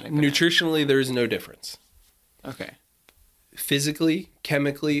non-organic bananas? Nutritionally, there is no difference. Okay. Physically,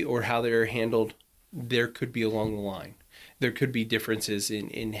 chemically, or how they're handled, there could be along the line. There could be differences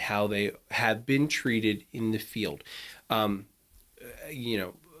in how they have been treated in the field. But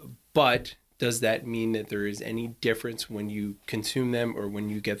does that mean that there is any difference when you consume them or when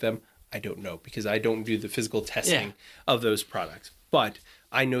you get them? I don't know, because I don't do the physical testing of those products. But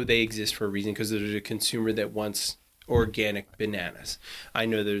I know they exist for a reason, because there's a consumer that wants organic bananas. I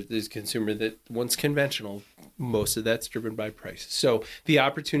know there's a consumer that wants conventional. Most of that's driven by price. So the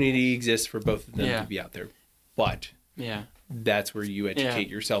opportunity exists for both of them to be out there. But that's where you educate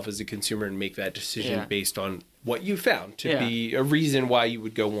yourself as a consumer and make that decision based on what you found to be a reason why you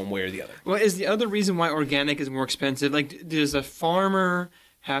would go one way or the other. Well, is the other reason why organic is more expensive? Does a farmer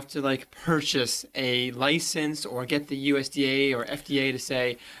have to purchase a license or get the USDA or FDA to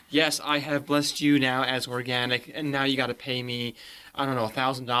say, yes, I have blessed you now as organic, and now you got to pay me, I don't know,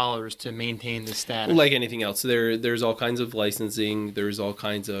 $1,000 to maintain this status? Like anything else, there's all kinds of licensing, there's all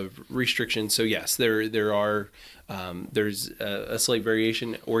kinds of restrictions. So yes, there are. There's a slight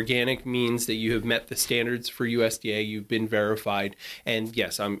variation. Organic means that you have met the standards for USDA. You've been verified, and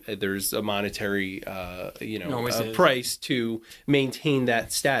yes, there's a monetary, price to maintain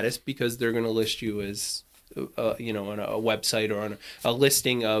that status, because they're going to list you as, on a website or on a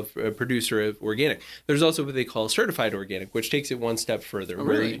listing of a producer of organic. There's also what they call certified organic, which takes it one step further,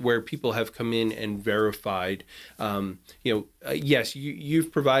 where people have come in and verified. Yes,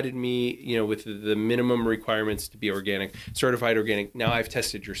 you've provided me, with the minimum requirements to be organic, certified organic. Now I've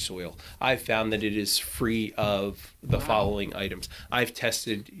tested your soil. I've found that it is free of the following items. I've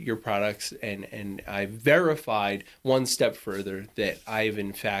tested your products and I've verified one step further that I've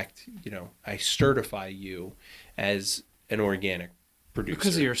in fact, I certify you as an organic producer.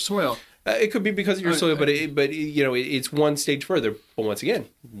 Because of your soil. It could be because of your soil, but it's one stage further. But once again,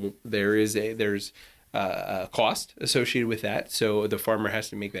 there's a cost associated with that. So the farmer has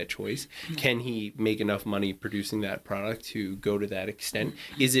to make that choice. Can he make enough money producing that product to go to that extent?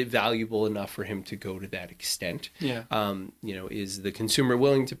 Is it valuable enough for him to go to that extent? Yeah. Is the consumer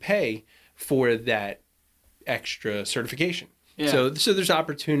willing to pay for that extra certification? Yeah. So there's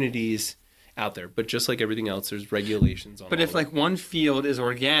opportunities out there, but just like everything else, there's regulations on. But if one field is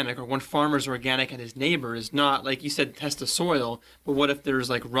organic, or one farmer's organic and his neighbor is not, like you said, test the soil. But what if there's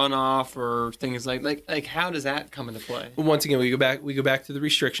runoff or things like how does that come into play? Once again, we go back to the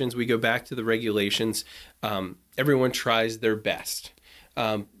restrictions, we go back to the regulations. Everyone tries their best,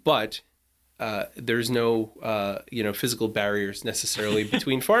 but there's no physical barriers necessarily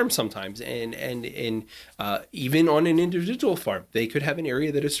between farms sometimes, and even on an individual farm, they could have an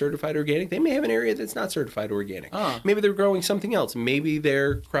area that is certified organic. They may have an area that's not certified organic. Maybe they're growing something else. Maybe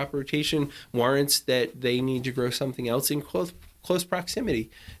their crop rotation warrants that they need to grow something else in close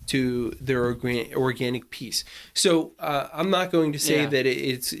proximity to their organic piece. So I'm not going to say that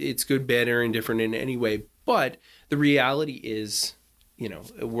it's good, bad, or indifferent in any way, but the reality is,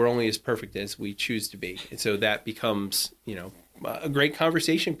 we're only as perfect as we choose to be. And so that becomes, a great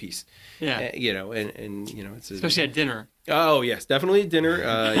conversation piece. Yeah. It's especially at dinner. Oh, yes, definitely at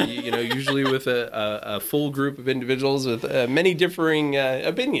dinner. Usually with a full group of individuals with many differing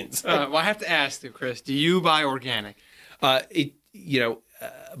opinions. Well, I have to ask you, Chris, do you buy organic? By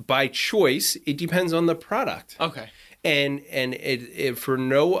choice, it depends on the product. Okay. And it for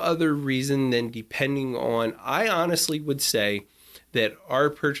no other reason than depending on, I honestly would say that our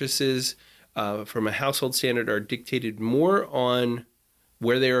purchases from a household standard are dictated more on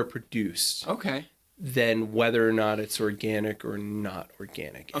where they are produced than whether or not it's organic or not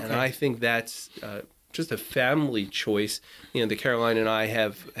organic. Okay. And I think that's just a family choice, that Caroline and I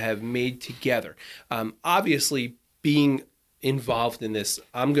have made together. Obviously, being involved in this,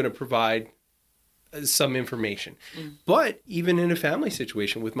 I'm going to provide some information. But even in a family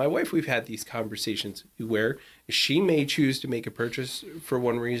situation with my wife, we've had these conversations where she may choose to make a purchase for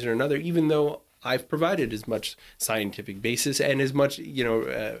one reason or another, even though I've provided as much scientific basis and as much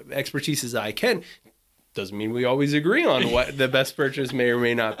expertise as I can. doesn't mean we always agree on what the best purchase may or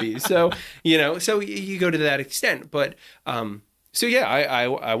may not be. So, so you go to that extent. But, so yeah,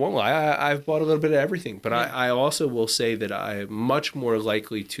 I won't lie. I've bought a little bit of everything, but I also will say that I'm much more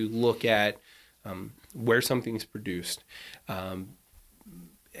likely to look at where something's produced,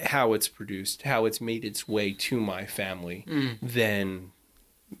 how it's produced, how it's made its way to my family than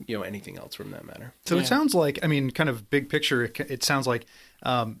anything else from that matter. So it sounds like, I mean, kind of big picture, it sounds like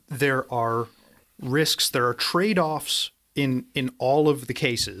there are risks, there are trade-offs in all of the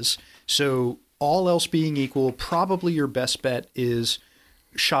cases. So all else being equal, probably your best bet is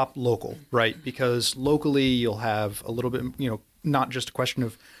shop local, right? Because locally you'll have a little bit, not just a question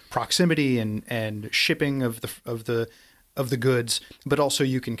of proximity and shipping of the goods, but also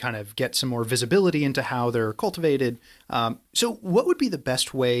you can kind of get some more visibility into how they're cultivated. So what would be the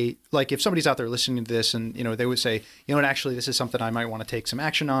best way, like if somebody's out there listening to this and, they would say, actually this is something I might want to take some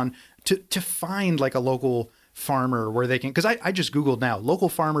action on, to find like a local farmer where they can, because I just Googled now, local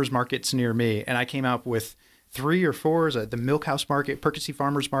farmers markets near me, and I came up with 3 or 4, the Milkhouse Market, Percy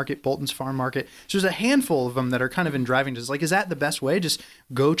Farmers Market, Bolton's Farm Market. So there's a handful of them that are kind of in driving distance. Like, is that the best way? Just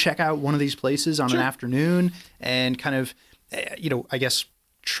go check out one of these places on an afternoon and kind of, I guess,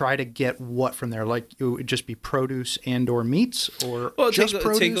 try to get what from there? Like, it would just be produce and or meats, or just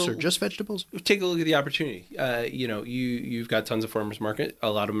produce or just vegetables? Take a look at the opportunity. You've got tons of farmers market. A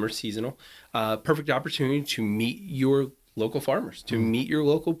lot of them are seasonal. Perfect opportunity to meet your local farmers, to meet your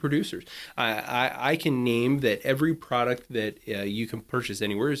local producers. I can name that every product that you can purchase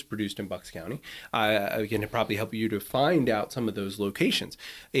anywhere is produced in Bucks County. I can probably help you to find out some of those locations.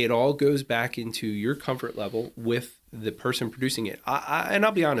 It all goes back into your comfort level with the person producing it. And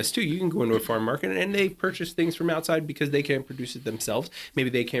I'll be honest too, you can go into a farm market and they purchase things from outside because they can't produce it themselves. Maybe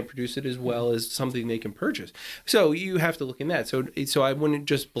they can't produce it as well as something they can purchase. So you have to look in that. So I wouldn't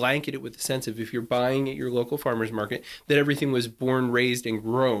just blanket it with the sense of, if you're buying at your local farmer's market, that everything was born, raised, and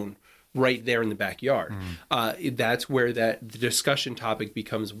grown right there in the backyard. That's where the discussion topic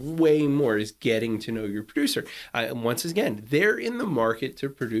becomes way more, is getting to know your producer. And once again, they're in the market to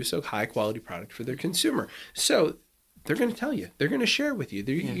produce a high quality product for their consumer. So they're going to tell you, they're going to share with you.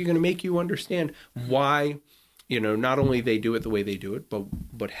 You're going to make you understand why, not only they do it the way they do it,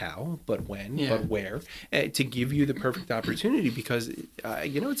 but how, but when, but where, to give you the perfect opportunity, because,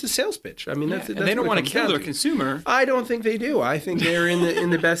 it's a sales pitch. I mean, that's they don't want to kill their consumer. I don't think they do. I think they're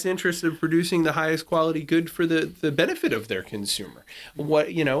in the best interest of producing the highest quality good for the benefit of their consumer.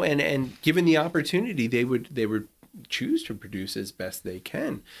 And given the opportunity, they would choose to produce as best they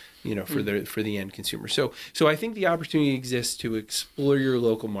can, for the end consumer. So I think the opportunity exists to explore your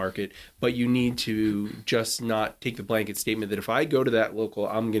local market, but you need to just not take the blanket statement that if I go to that local,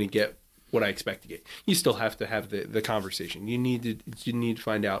 I'm going to get what I expect to get. You still have to have the conversation. You need to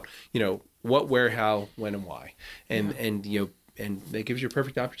find out, what, where, how, when, and why, and that gives you a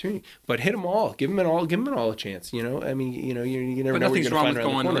perfect opportunity. But hit them all. Give them all a chance. I mean, you never know what you're going to find around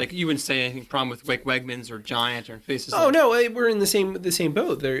the corner. Like, you wouldn't say anything problem with like Wegmans or Giant or Faces. Oh no, we're in the same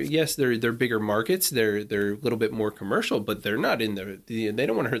boat. They're bigger markets. They're a little bit more commercial, but they're not in they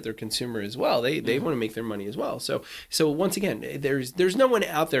don't want to hurt their consumer as well. They want to make their money as well. So once again, there's no one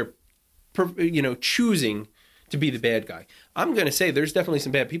out there, choosing to be the bad guy. I'm going to say there's definitely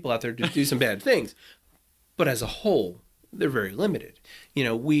some bad people out there to do some bad things, but as a whole, they're very limited.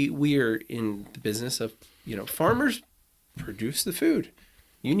 We are in the business of, farmers produce the food.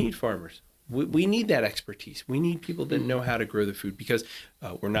 You need farmers. We need that expertise. We need people that know how to grow the food, because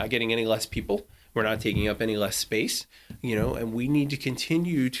we're not getting any less people. We're not taking up any less space, and we need to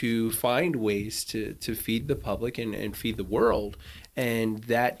continue to find ways to feed the public and feed the world. And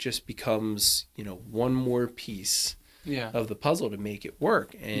that just becomes, one more piece of the puzzle to make it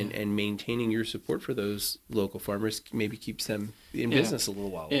work, and maintaining your support for those local farmers maybe keeps them in business a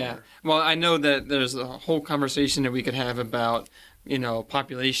little while longer. Well, I know that there's a whole conversation that we could have about,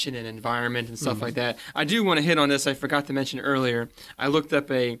 population and environment and stuff like that. I do want to hit on this. I forgot to mention earlier. I looked up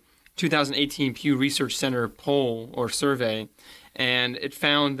a 2018 Pew Research Center poll or survey, and it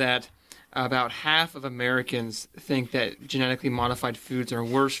found that about half of Americans think that genetically modified foods are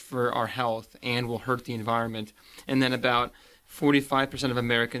worse for our health and will hurt the environment. And then about 45% of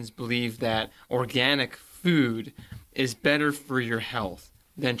Americans believe that organic food is better for your health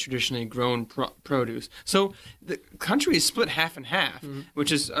than traditionally grown produce. So the country is split half and half,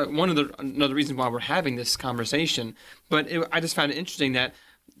 which is another reason why we're having this conversation. But I just found it interesting that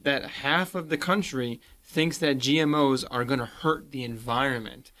half of the country thinks that GMOs are going to hurt the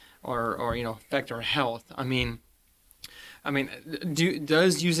environment or affect our health. I mean, I mean,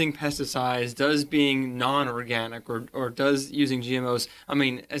 does using pesticides, does being non-organic, or does using GMOs, I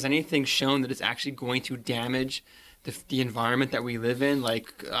mean, has anything shown that it's actually going to damage the environment that we live in?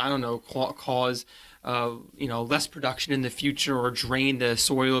 Like, I don't know, cause less production in the future, or drain the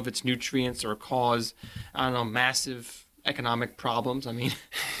soil of its nutrients, or cause, I don't know, massive economic problems? I mean,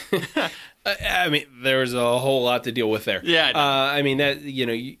 there's a whole lot to deal with there. Yeah. I mean, that,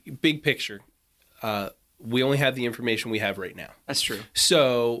 big picture, we only have the information we have right now. That's true.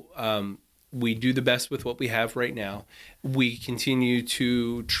 So we do the best with what we have right now. We continue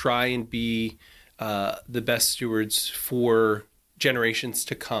to try and be the best stewards for generations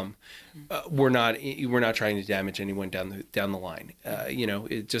to come. We're not trying to damage anyone down the line.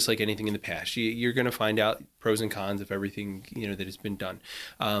 Just like anything in the past, you're going to find out pros and cons of everything that has been done.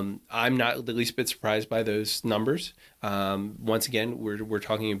 I'm not the least bit surprised by those numbers. Once again, we're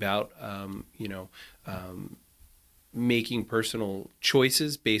talking about making personal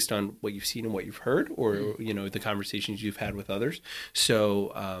choices based on what you've seen and what you've heard, or the conversations you've had with others.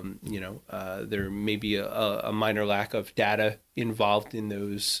 So there may be a minor lack of data involved in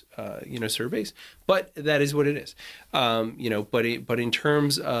those surveys, but that is what it is. But in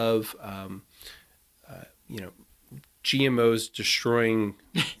terms of GMOs destroying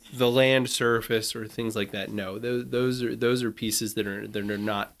the land surface or things like that, no, those are pieces that are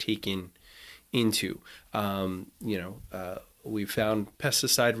not taken into. We've found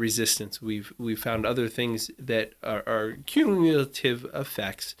pesticide resistance. We've found other things that are cumulative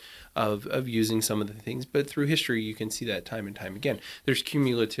effects of using some of the things. But through history, you can see that time and time again. There's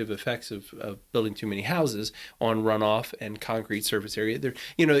cumulative effects of building too many houses on runoff and concrete surface area. There,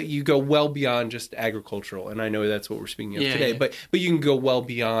 you go well beyond just agricultural, and I know that's what we're speaking of today. Yeah. But you can go well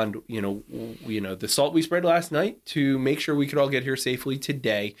beyond the salt we spread last night to make sure we could all get here safely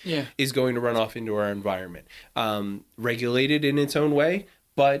today. Yeah. Is going to run off into our environment. Regulated in its own way,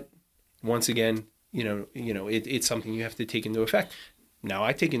 but once again, it's something you have to take into effect. Now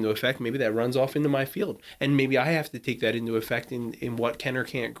I take into effect, maybe that runs off into my field, and maybe I have to take that into effect in what can or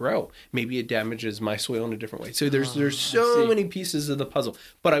can't grow. Maybe it damages my soil in a different way. So there's so many pieces of the puzzle.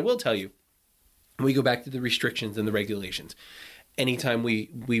 But I will tell you, when we go back to the restrictions and the regulations, anytime we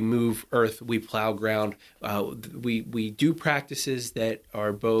move earth, we plow ground, we do practices that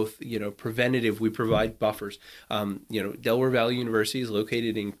are both, preventative. We provide buffers. Delaware Valley University is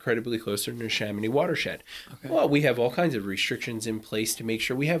located incredibly close to the Neshaminy watershed. Okay. Well, we have all kinds of restrictions in place to make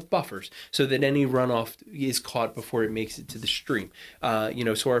sure we have buffers so that any runoff is caught before it makes it to the stream.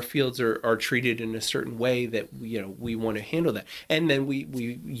 So our fields are treated in a certain way that, we want to handle that. And then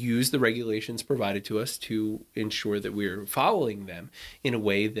we use the regulations provided to us to ensure that we're following them in a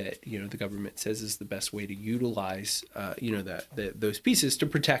way that the government says is the best way to utilize those pieces to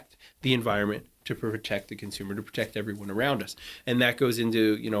protect the environment, to protect the consumer, to protect everyone around us. And that goes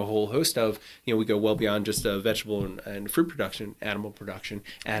into a whole host of we go well beyond just vegetable and fruit production, animal production,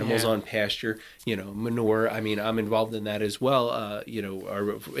 animals on pasture, manure. I mean, I'm involved in that as well.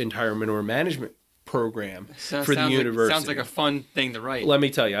 Our entire manure management program for the university. Sounds like a fun thing to write. Let me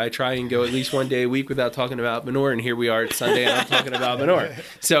tell you, I try and go at least one day a week without talking about manure, and here we are, it's Sunday, and I'm talking about manure.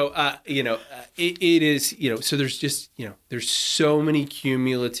 So, it is, so there's just, there's so many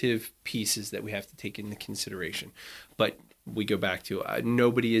cumulative pieces that we have to take into consideration. But we go back to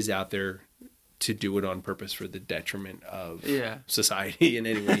nobody is out there to do it on purpose for the detriment of society in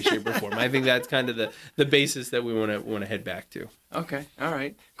any way, shape, or form. I think that's kind of the basis that we want to head back to. Okay. All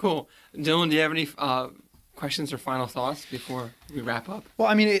right. Cool. Dylan, do you have any questions or final thoughts before we wrap up? Well,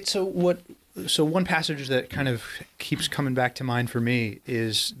 I mean, so one passage that kind of keeps coming back to mind for me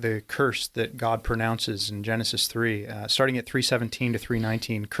is the curse that God pronounces in Genesis 3, starting at 3:17 to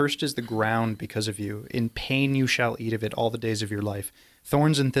 3:19. Cursed is the ground because of you. In pain you shall eat of it all the days of your life.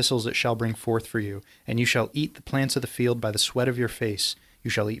 Thorns and thistles it shall bring forth for you, and you shall eat the plants of the field by the sweat of your face. You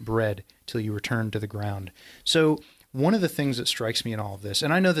shall eat bread till you return to the ground. So one of the things that strikes me in all of this,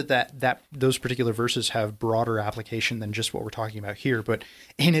 and I know that those particular verses have broader application than just what we're talking about here, but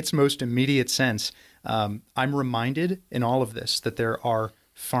in its most immediate sense, I'm reminded in all of this that there are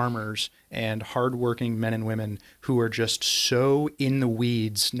farmers and hardworking men and women who are just so in the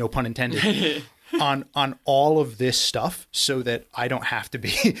weeds, no pun intended, on all of this stuff so that I don't have to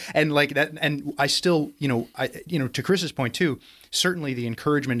be. And like that, and I still, to Chris's point too, certainly the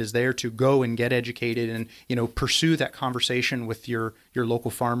encouragement is there to go and get educated and, pursue that conversation with your local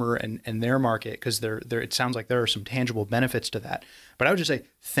farmer and their market, because there it sounds like there are some tangible benefits to that. But I would just say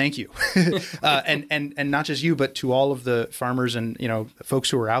thank you, and not just you, but to all of the farmers and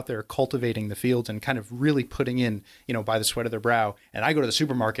folks who are out there cultivating the fields and kind of really putting in by the sweat of their brow. And I go to the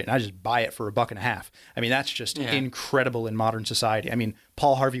supermarket and I just buy it for $1.50. I mean, that's just incredible in modern society. I mean,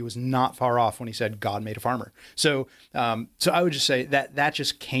 Paul Harvey was not far off when he said God made a farmer. So I would just say that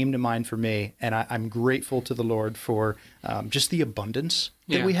just came to mind for me, and I'm grateful to the Lord for just the abundance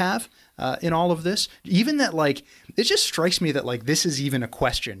that we have in all of this. Even that, it just strikes me that this is even a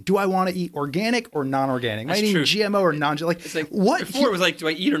question. Do I want to eat organic or non-organic? Am I eating GMO or non-GMO? It's what? Before it was do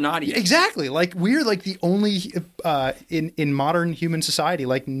I eat or not eat? Exactly. We're the only in modern human society.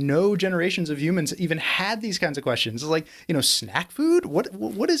 No generations of humans even had these kinds of questions. It's snack food.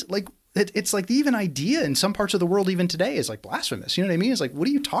 What is It's the even idea in some parts of the world even today is blasphemous. You know what I mean? It's what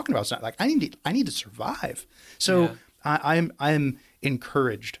are you talking about? It's not I need to survive. So I'm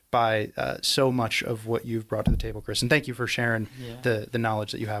encouraged by so much of what you've brought to the table, Chris, and thank you for sharing the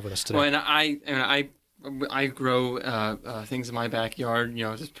knowledge that you have with us today. Well, and I grow things in my backyard,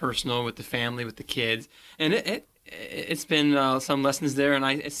 just personal with the family, with the kids, and it's been some lessons there, and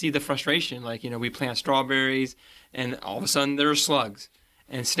I see the frustration. We plant strawberries, and all of a sudden there are slugs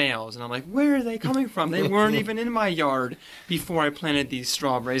and snails, and I'm like, where are they coming from? They weren't even in my yard before I planted these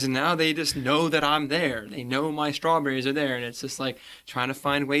strawberries, and now they just know that I'm there. They know my strawberries are there, and it's just trying to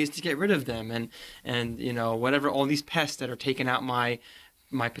find ways to get rid of them, and whatever, all these pests that are taking out my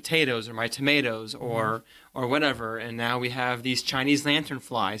potatoes or my tomatoes or whatever. And now we have these Chinese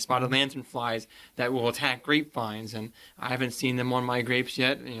lanternflies, spotted lanternflies, that will attack grapevines, and I haven't seen them on my grapes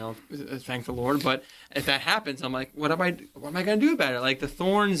yet, thank the Lord. But if that happens, I'm like, what am I going to do about it? The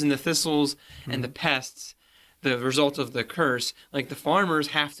thorns and the thistles and the pests, the result of the curse, the farmers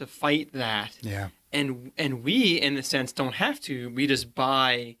have to fight that. Yeah. And we, in a sense, don't have to. We just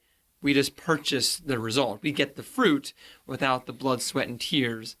purchase the result. We get the fruit without the blood, sweat, and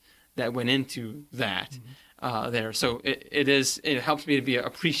tears that went into that there. So it helps me to be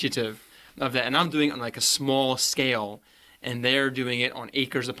appreciative of that. And I'm doing it on a small scale, and they're doing it on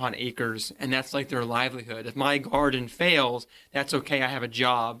acres upon acres, and that's their livelihood. If my garden fails, that's okay. I have a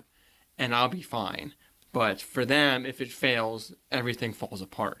job, and I'll be fine. But for them, if it fails, everything falls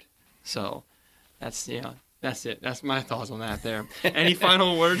apart. So that's it. That's my thoughts on that there. Any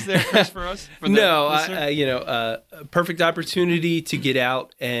final words there, Chris, for us? Perfect opportunity to get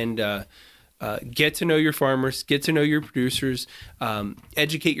out and get to know your farmers, get to know your producers,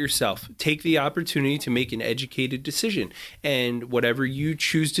 educate yourself. Take the opportunity to make an educated decision. And whatever you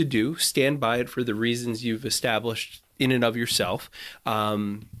choose to do, stand by it for the reasons you've established in and of yourself.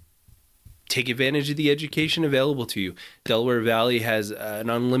 Take advantage of the education available to you. Delaware Valley has an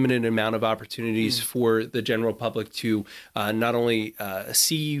unlimited amount of opportunities for the general public to not only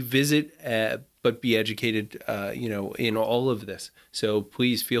see, visit, but be educated, in all of this. So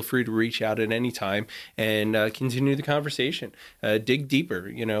please feel free to reach out at any time and continue the conversation. Dig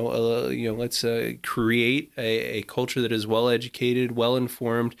deeper. Let's create a culture that is well educated, well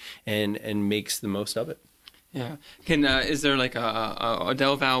informed, and makes the most of it. Yeah. Is there a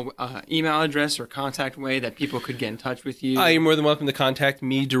Del Val email address or contact way that people could get in touch with you? You're more than welcome to contact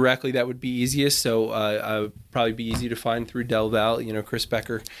me directly. That would be easiest. So I would probably be easy to find through Del Val, Chris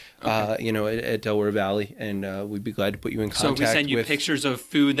Becker, at Delaware Valley, and we'd be glad to put you in contact. So if we send you pictures of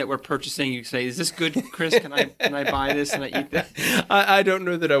food that we're purchasing, you say, is this good, Chris? Can I buy this and I eat this? I don't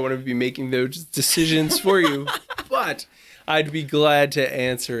know that I want to be making those decisions for you, but I'd be glad to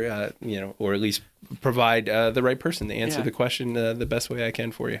answer, or at least provide the right person to answer the question the best way I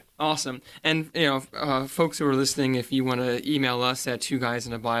can for you. Awesome. And, folks who are listening, if you want to email us at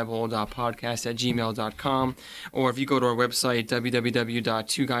twoguysinthebible.podcast@gmail.com, or if you go to our website,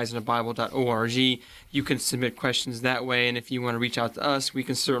 www.twoguysinthebible.org, you can submit questions that way. And if you want to reach out to us, we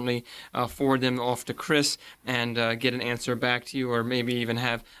can certainly forward them off to Chris and get an answer back to you, or maybe even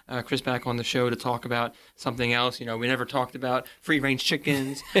have Chris back on the show to talk about something else. We never talked about free-range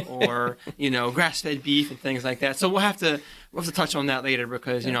chickens or, grass-fed beef and things like that. So we'll have to touch on that later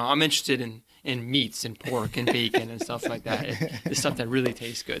because, I'm interested in meats and pork and bacon and stuff like that. It's stuff that really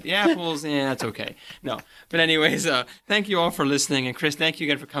tastes good. The apples, that's okay. No. But anyways, thank you all for listening. And Chris, thank you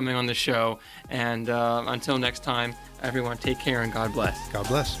again for coming on the show. And until next time, everyone, take care and God bless. God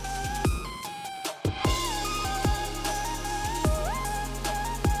bless.